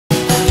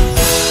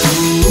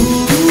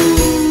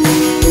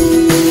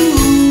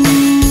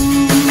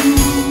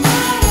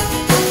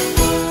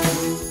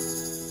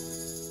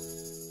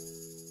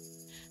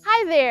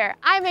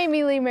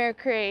Amy Leigh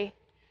Mercree.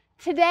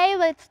 Today,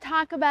 let's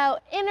talk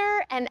about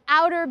inner and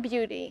outer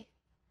beauty.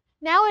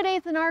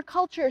 Nowadays in our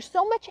culture,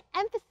 so much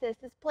emphasis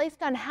is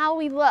placed on how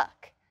we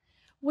look.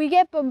 We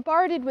get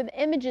bombarded with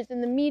images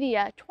in the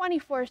media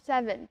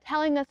 24/7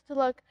 telling us to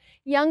look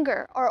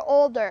younger or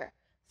older,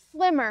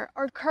 slimmer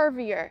or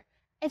curvier.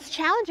 It's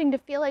challenging to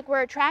feel like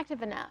we're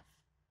attractive enough.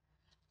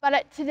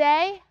 But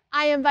today,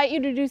 I invite you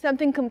to do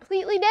something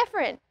completely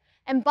different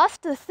and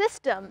bust the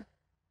system.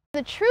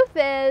 The truth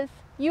is,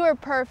 you are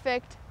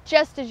perfect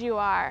just as you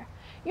are.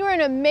 You are an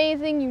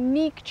amazing,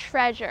 unique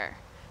treasure.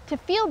 To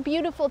feel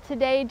beautiful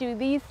today, do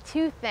these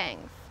two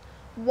things.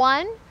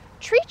 1,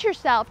 treat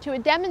yourself to a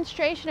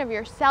demonstration of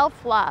your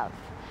self-love.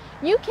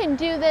 You can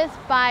do this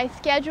by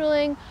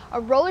scheduling a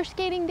roller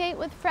skating date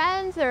with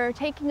friends or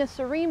taking a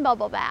serene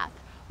bubble bath,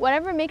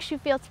 whatever makes you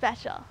feel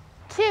special.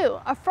 2,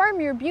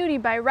 affirm your beauty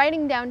by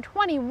writing down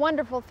 20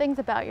 wonderful things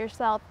about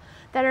yourself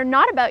that are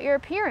not about your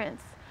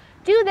appearance.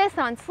 Do this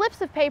on slips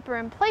of paper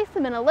and place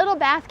them in a little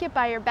basket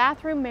by your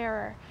bathroom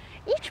mirror.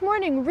 Each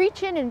morning,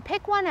 reach in and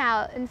pick one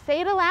out and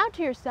say it aloud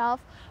to yourself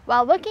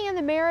while looking in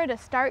the mirror to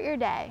start your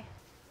day.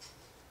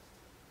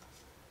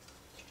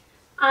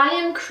 I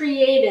am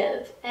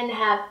creative and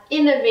have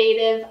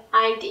innovative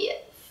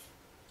ideas.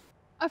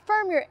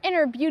 Affirm your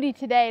inner beauty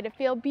today to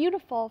feel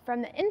beautiful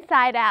from the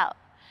inside out.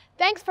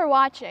 Thanks for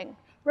watching.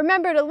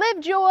 Remember to live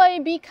joy,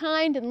 be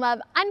kind, and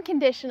love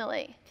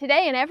unconditionally,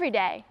 today and every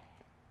day.